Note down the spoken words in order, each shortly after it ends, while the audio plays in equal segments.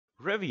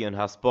Rivian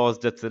has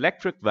paused its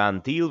electric van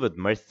deal with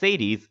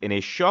Mercedes in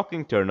a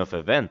shocking turn of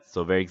events.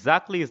 So where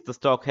exactly is the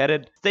stock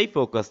headed? Stay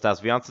focused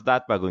as we answer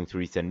that by going through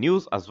recent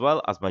news as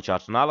well as my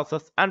chart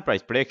analysis and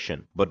price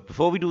prediction. But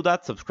before we do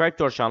that, subscribe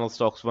to our channel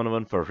Stox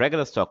 101 for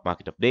regular stock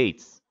market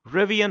updates.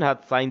 Rivian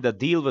had signed a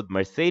deal with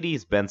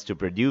Mercedes Benz to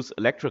produce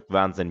electric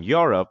vans in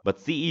Europe, but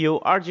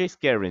CEO RJ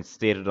Scaringe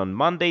stated on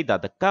Monday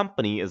that the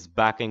company is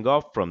backing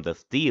off from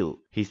this deal.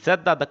 He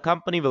said that the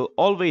company will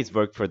always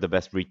work for the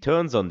best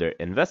returns on their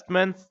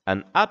investments,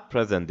 and at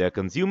present their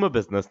consumer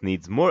business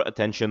needs more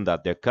attention than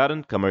their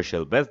current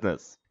commercial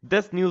business.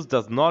 This news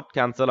does not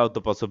cancel out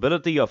the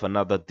possibility of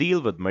another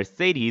deal with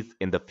Mercedes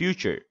in the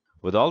future.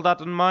 With all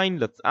that in mind,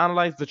 let's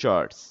analyze the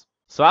charts.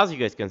 So as you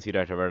guys can see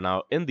right over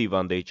now in the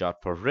 1-day chart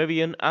for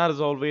Rivian, and as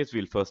always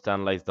we'll first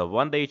analyze the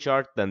 1-day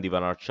chart, then the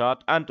 1-hour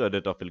chart, and to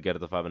edit off we'll get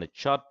the 5-minute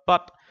chart.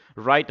 But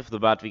right off the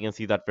bat we can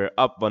see that we're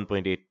up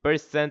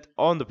 1.8%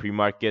 on the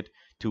pre-market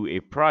to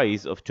a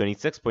price of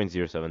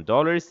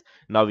 $26.07.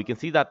 Now we can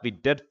see that we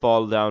did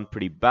fall down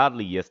pretty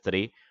badly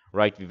yesterday,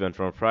 right? We went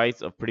from a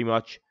price of pretty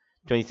much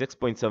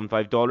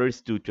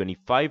 $26.75 to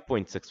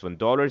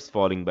 $25.61,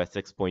 falling by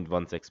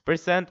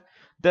 6.16%.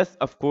 This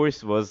of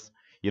course was,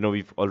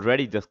 we've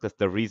already discussed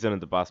the reason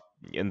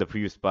in the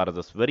previous part of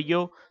this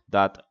video,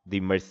 that the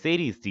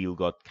Mercedes deal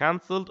got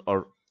cancelled,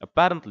 or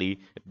apparently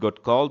it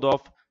got called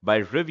off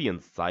by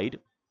Rivian's side,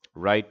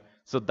 right?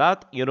 So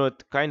that,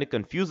 it kind of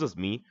confuses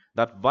me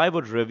that why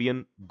would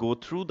Rivian go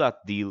through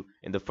that deal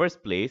in the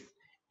first place,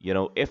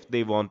 if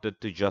they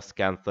wanted to just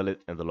cancel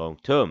it in the long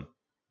term,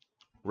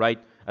 right?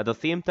 At the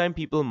same time,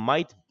 people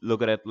might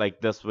look at it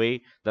like this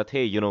way, that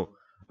hey, RJ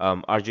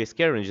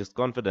Scaringe is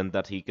confident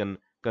that he can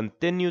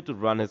continue to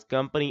run his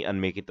company and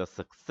make it a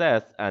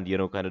success and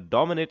kind of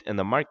dominate in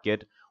the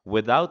market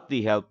without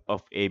the help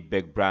of a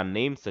big brand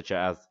name such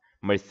as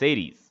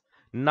Mercedes.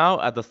 Now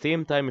at the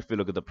same time, if we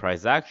look at the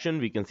price action,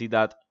 we can see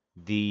that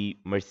the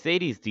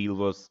Mercedes deal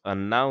was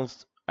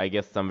announced, I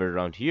guess, somewhere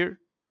around here,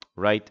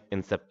 right,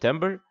 in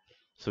September.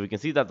 So we can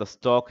see that the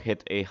stock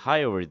hit a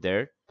high over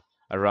there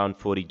around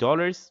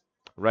 $40,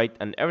 right?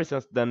 And ever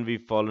since then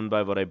we've fallen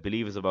by what I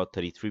believe is about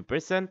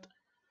 33%.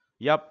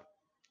 Yep,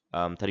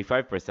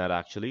 35%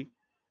 actually.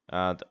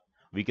 And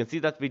we can see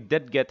that we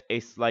did get a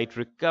slight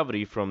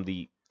recovery from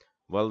the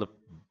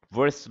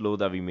worst low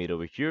that we made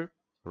over here,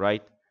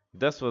 right?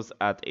 This was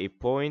at a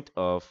point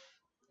of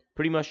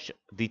pretty much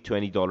the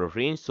 $20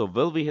 range. So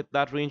will we hit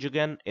that range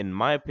again? In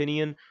my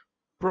opinion,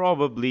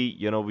 probably,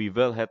 we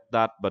will hit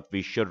that, but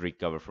we should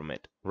recover from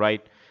it,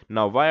 right?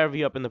 Now, why are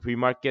we up in the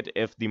pre-market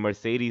if the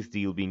Mercedes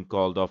deal being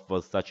called off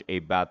was such a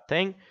bad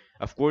thing?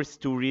 Of course,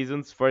 two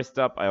reasons. First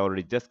up, I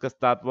already discussed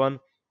that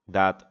one,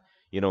 that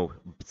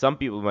some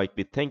people might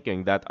be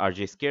thinking that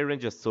RJ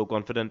Scaringe is so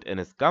confident in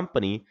his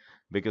company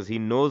because he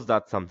knows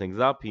that something's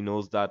up. He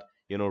knows that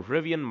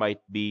Rivian might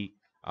be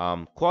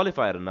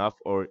qualified enough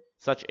or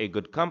such a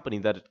good company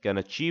that it can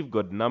achieve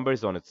good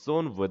numbers on its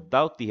own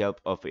without the help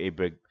of a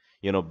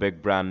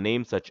big brand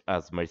name such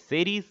as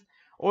Mercedes.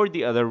 Or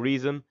the other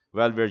reason,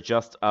 well, we're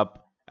just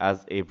up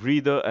as a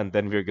breather and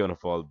then we're gonna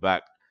fall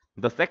back.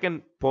 The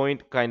second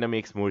point kind of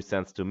makes more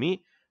sense to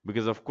me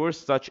because of course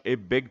such a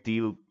big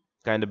deal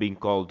kind of being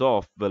called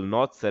off will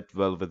not sit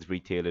well with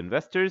retail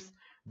investors.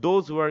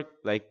 Those who are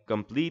like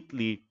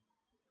completely,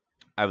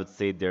 I would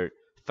say, they're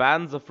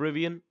fans of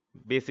Rivian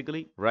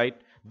basically, right?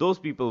 Those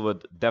people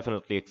would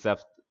definitely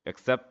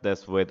accept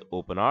this with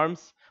open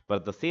arms. But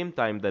at the same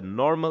time, the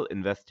normal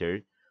investor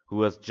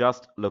who has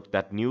just looked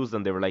at news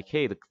and they were like,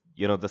 hey,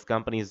 this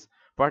company is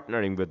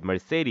partnering with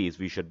Mercedes,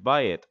 we should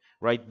buy it,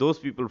 right? Those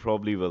people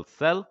probably will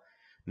sell.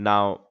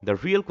 Now the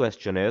real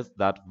question is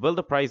that will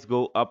the price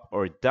go up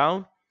or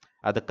down?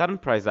 At the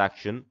current price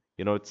action,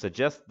 it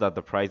suggests that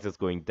the price is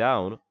going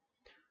down.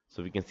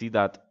 So we can see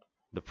that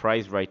the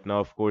price right now,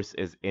 of course,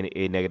 is in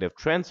a negative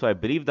trend. So I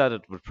believe that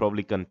it would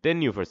probably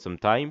continue for some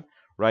time,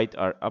 right?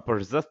 Our upper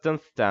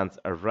resistance stands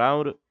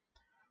around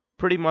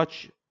pretty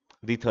much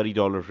the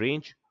 $30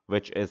 range,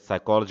 which is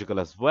psychological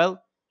as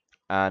well.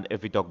 And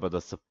if we talk about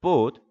the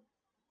support,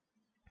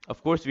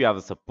 of course, we have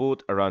a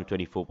support around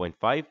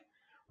 24.5,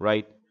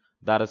 right?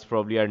 That is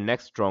probably our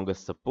next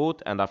strongest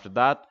support. And after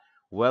that,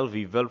 well,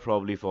 we will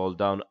probably fall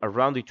down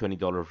around the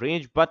 $20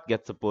 range, but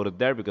get supported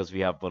there because we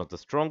have one of the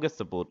strongest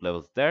support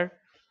levels there,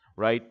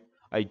 right?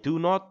 I do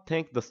not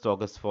think the stock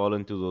has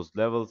fallen to those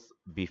levels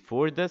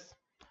before this,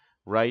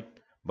 right?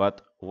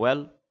 But,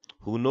 well,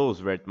 who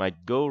knows where it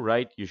might go,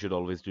 right? You should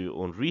always do your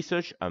own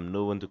research. I'm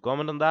no one to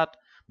comment on that.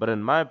 But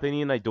in my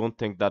opinion, I don't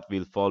think that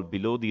we'll fall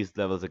below these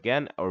levels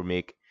again or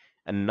make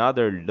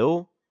another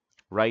low,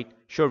 right?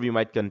 Sure, we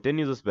might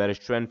continue this bearish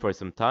trend for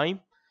some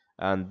time,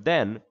 and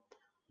then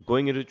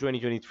going into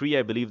 2023,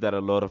 I believe that a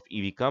lot of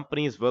EV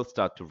companies will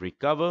start to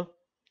recover.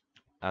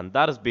 And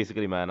that is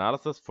basically my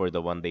analysis for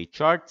the 1-day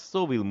chart.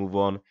 So we'll move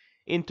on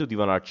into the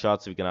 1-hour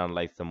chart so we can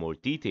analyze some more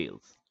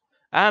details.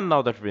 And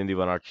now that we're in the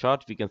 1-hour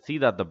chart, we can see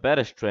that the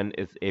bearish trend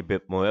is a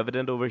bit more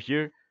evident over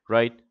here,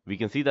 right? We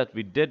can see that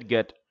we did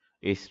get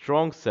a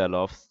strong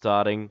sell-off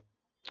starting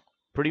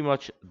pretty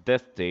much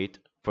this date,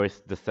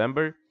 1st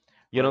December,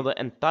 You know, the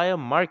entire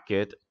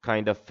market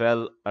kind of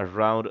fell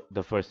around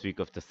the first week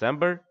of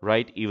December,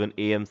 right? Even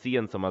AMC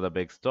and some other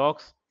big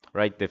stocks,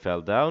 right? They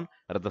fell down.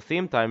 And at the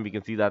same time, we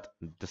can see that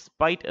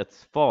despite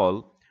its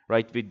fall,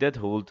 right, we did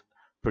hold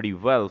pretty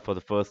well for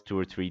the first 2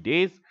 or 3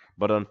 days.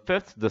 But on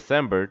 5th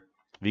December,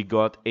 we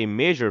got a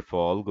major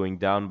fall going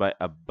down by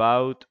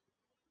about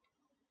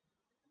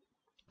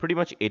pretty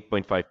much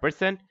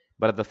 8.5%.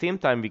 But at the same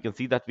time, we can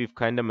see that we've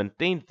kind of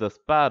maintained this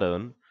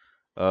pattern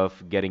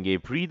of getting a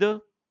breather,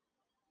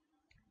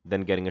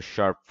 then getting a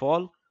sharp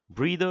fall,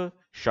 breather,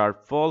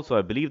 sharp fall. So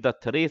I believe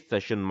that today's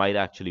session might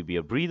actually be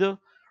a breather,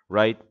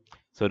 right?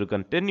 So to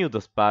continue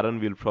this pattern,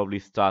 we'll probably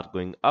start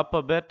going up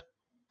a bit,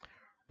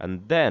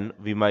 and then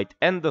we might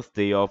end this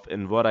day off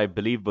in what I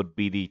believe would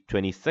be the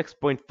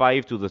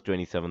 26.5 to the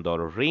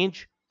 $27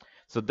 range.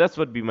 So this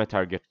would be my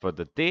target for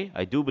the day.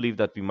 I do believe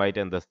that we might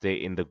end this day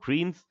in the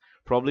greens,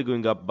 probably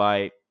going up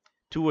by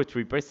 2 or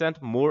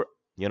 3% more,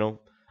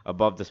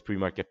 above this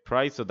pre-market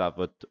price. So that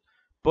would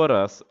put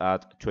us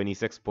at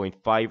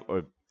 26.5,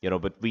 or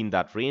between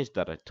that range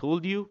that I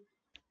told you.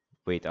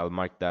 Wait, I'll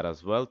mark that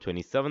as well.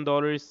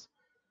 $27,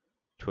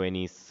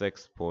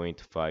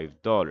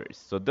 $26.5.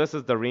 So this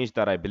is the range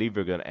that I believe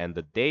we're going to end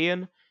the day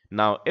in.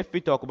 Now, if we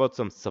talk about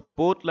some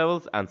support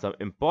levels and some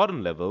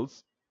important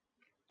levels,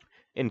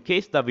 in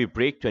case that we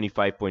break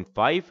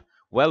 25.5,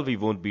 well, we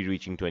won't be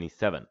reaching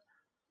 27.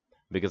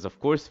 Because of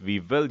course,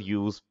 we will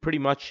use pretty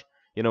much,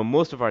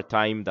 most of our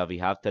time that we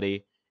have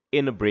today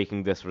in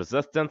breaking this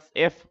resistance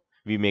if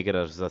we make it a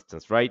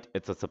resistance, right?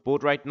 It's a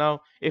support right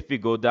now. If we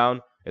go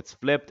down, it's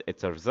flipped,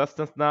 it's a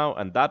resistance now,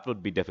 and that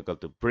would be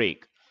difficult to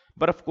break.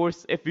 But of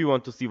course, if we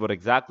want to see what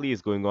exactly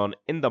is going on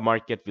in the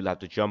market, we'll have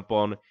to jump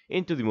on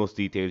into the most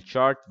detailed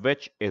chart,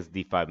 which is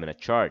the 5-minute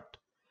chart.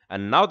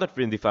 And now that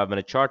we're in the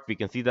 5-minute chart, we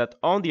can see that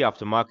on the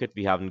aftermarket,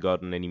 we haven't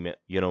gotten any,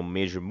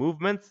 major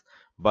movements,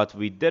 but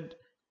we did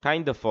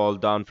kind of fall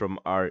down from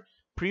our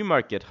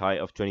pre-market high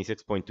of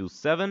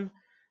 26.27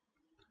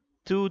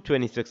 to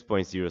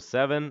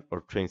 26.07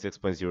 or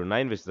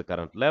 26.09, which is the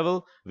current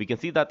level. We can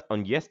see that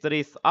on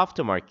yesterday's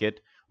aftermarket,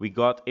 we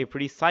got a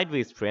pretty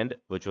sideways trend,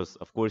 which was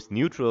of course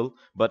neutral,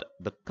 but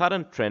the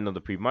current trend on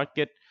the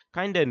pre-market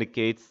kind of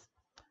indicates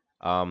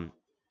kind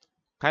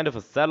of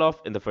a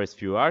sell-off in the first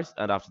few hours,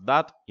 and after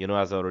that,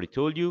 as I already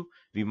told you,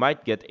 we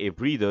might get a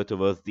breather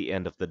towards the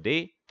end of the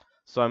day.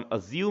 So I'm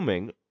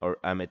assuming, or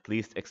I'm at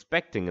least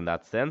expecting in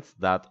that sense,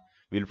 that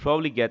we'll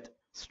probably get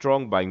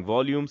strong buying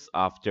volumes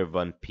after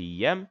 1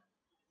 p.m.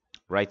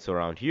 Right, so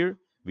around here,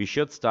 we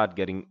should start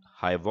getting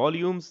high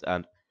volumes,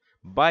 and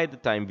by the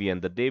time we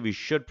end the day, we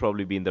should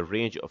probably be in the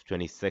range of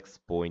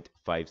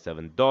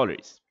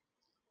 $26.57.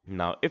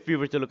 Now, if we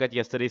were to look at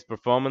yesterday's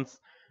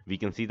performance, we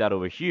can see that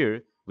over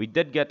here, we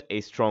did get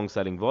a strong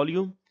selling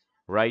volume,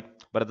 right?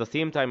 But at the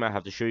same time, I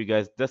have to show you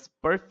guys this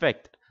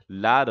perfect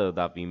ladder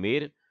that we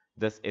made.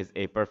 This is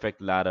a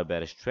perfect ladder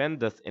bearish trend.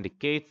 This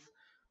indicates,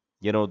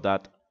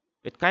 that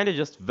it kind of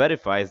just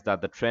verifies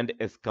that the trend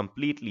is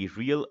completely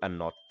real and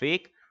not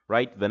fake,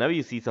 right? Whenever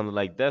you see something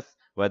like this,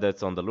 whether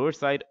it's on the lower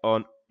side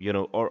or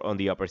on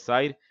the upper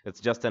side, it's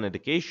just an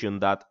indication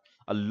that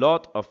a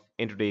lot of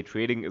intraday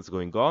trading is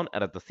going on,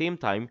 and at the same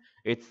time,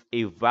 it's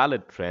a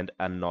valid trend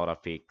and not a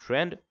fake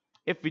trend.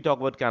 If we talk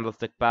about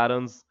candlestick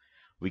patterns,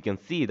 we can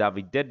see that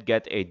we did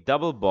get a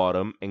double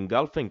bottom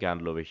engulfing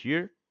candle over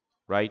here,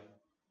 right?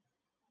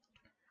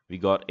 We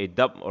got a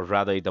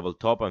double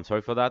top, I'm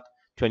sorry for that,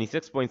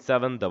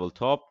 26.7 double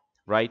top,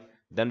 right?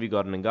 Then we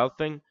got an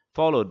engulfing,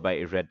 followed by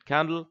a red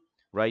candle,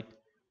 right?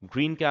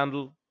 Green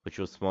candle, which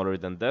was smaller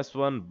than this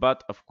one,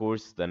 but of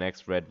course the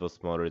next red was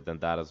smaller than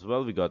that as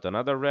well. We got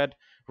another red.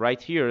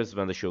 Right here is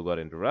when the show got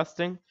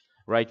interesting,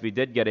 right? We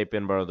did get a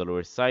pin bar on the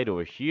lower side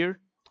over here,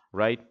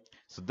 right?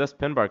 So this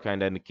pin bar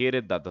kind of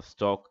indicated that the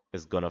stock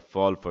is gonna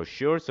fall for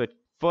sure. So it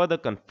further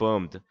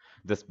confirmed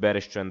this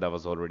bearish trend that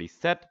was already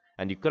set,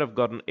 and you could have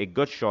gotten a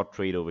good short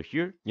trade over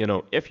here.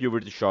 If you were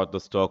to short the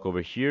stock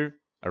over here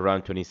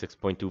around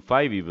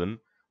 26.25 even,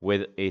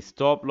 with a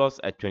stop loss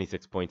at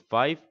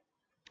 26.5,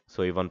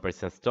 so a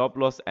 1% stop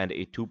loss and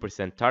a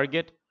 2%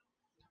 target,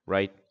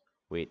 right?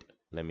 Wait,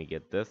 let me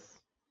get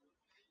this.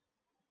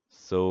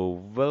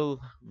 So, well,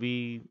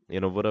 we,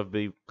 would have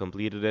we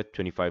completed it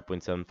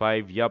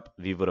 25.75. Yup,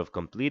 we would have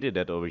completed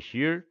it over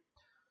here.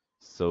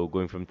 So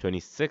going from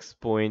 26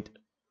 point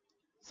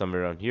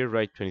somewhere around here,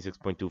 right?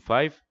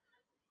 26.25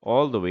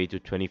 all the way to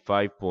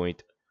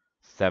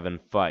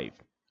 25.75,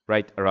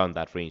 right around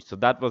that range. So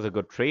that was a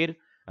good trade.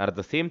 And at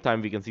the same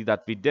time, we can see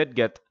that we did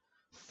get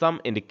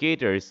some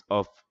indicators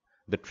of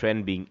the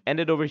trend being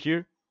ended over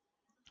here.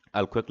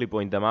 I'll quickly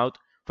point them out.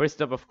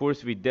 First up, of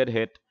course, we did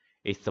hit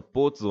a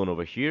support zone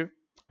over here,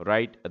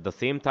 right? At the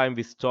same time,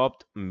 we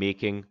stopped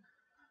making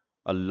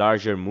a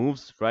larger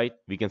moves, right?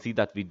 We can see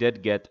that we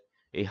did get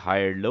a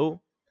higher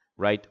low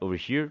right over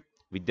here.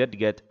 We did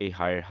get a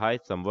higher high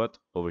somewhat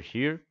over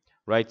here,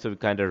 right? So we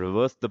kind of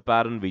reversed the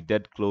pattern. We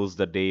did close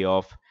the day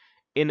off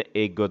in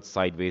a good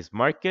sideways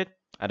market.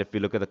 And if we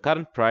look at the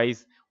current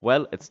price,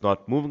 well, it's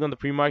not moving on the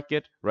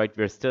pre-market, right?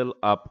 We're still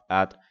up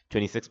at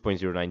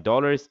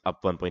 $26.09,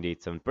 up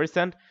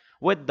 1.87%.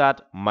 With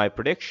that, my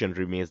prediction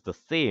remains the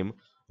same,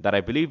 that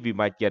I believe we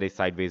might get a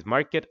sideways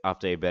market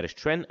after a bearish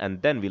trend,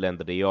 and then we'll end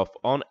the day off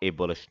on a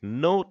bullish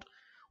note.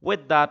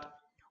 With that,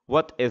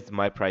 what is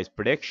my price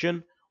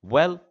prediction?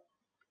 Well,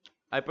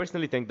 I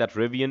personally think that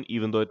Rivian,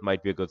 even though it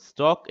might be a good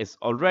stock, is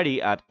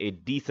already at a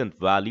decent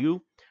value,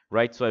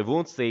 right? So I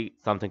won't say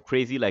something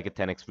crazy like a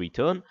 10x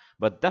return,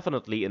 but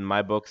definitely in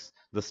my books,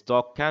 the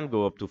stock can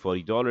go up to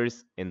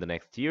 $40 in the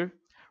next year,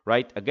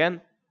 right?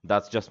 Again,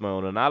 that's just my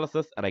own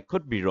analysis, and I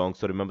could be wrong.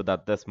 So remember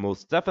that this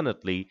most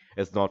definitely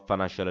is not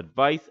financial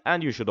advice,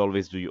 and you should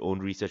always do your own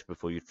research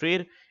before you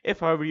trade.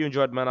 If, however, you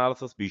enjoyed my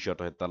analysis, be sure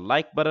to hit the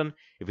like button.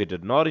 If you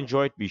did not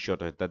enjoy it, be sure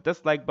to hit the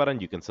dislike button.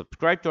 You can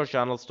subscribe to our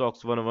channel,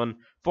 Stox 101,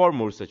 for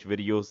more such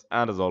videos.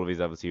 And as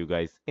always, I will see you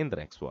guys in the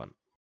next one.